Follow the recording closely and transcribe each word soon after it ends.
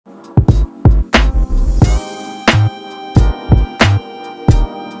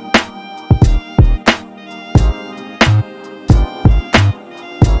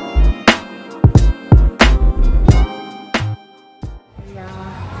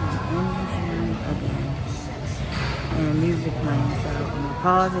in the gym again. And music playing, so I'm gonna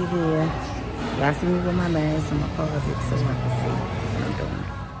pause it here. Y'all see me with my mask, I'm gonna pause it so I can see what I'm doing.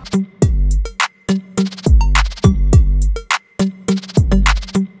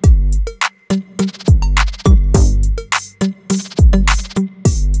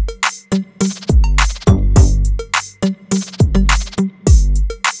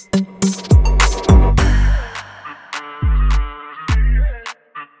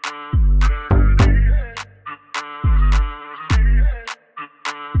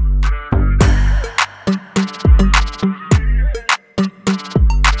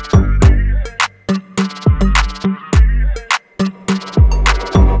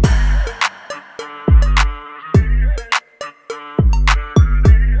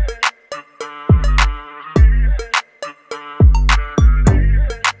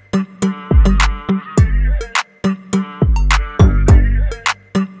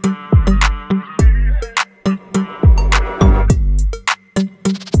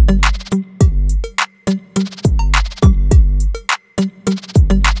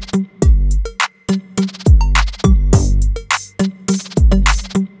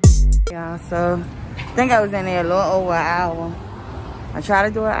 So I think I was in there a little over an hour. I tried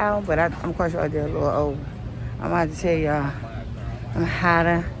to do an hour, but I'm quite sure I did a little over. I'm about to tell y'all, I'm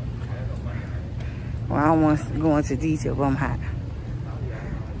hotter. Well, I don't want to go into detail, but I'm hot.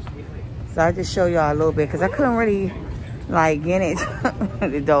 So I just show y'all a little bit because I couldn't really like get into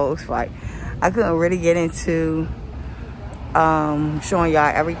the dogs fight. I couldn't really get into showing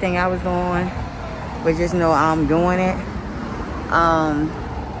y'all everything I was doing, but just know I'm doing it.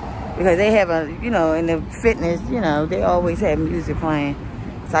 Because they have a, you know, in the fitness, you know, they always have music playing.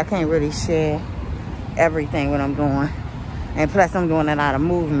 So I can't really share everything what I'm doing. And plus I'm doing a lot of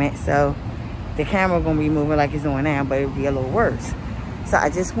movement. So the camera gonna be moving like it's doing now, but it'll be a little worse. So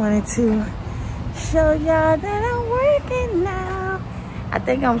I just wanted to show y'all that I'm working now. I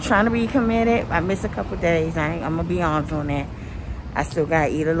think I'm trying to be committed. I missed a couple days. I'm gonna be honest on that. I still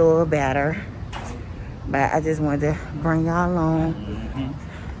gotta eat a little better. But I just wanted to bring y'all along.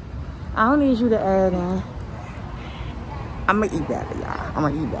 I don't need you to add in. I'm gonna eat better, y'all. I'm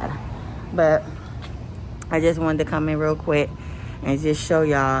gonna eat better. But I just wanted to come in real quick and just show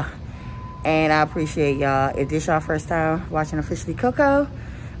y'all. And I appreciate y'all. If this y'all first time watching Officially Coco,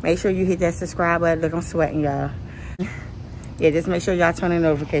 make sure you hit that subscribe button. Look, I'm sweating, y'all. Yeah, just make sure y'all turn the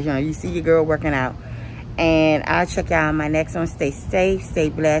notification on. You see your girl working out. And I'll check y'all on my next one. Stay safe, stay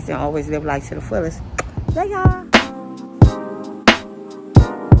blessed, and always live life to the fullest. Bye, y'all.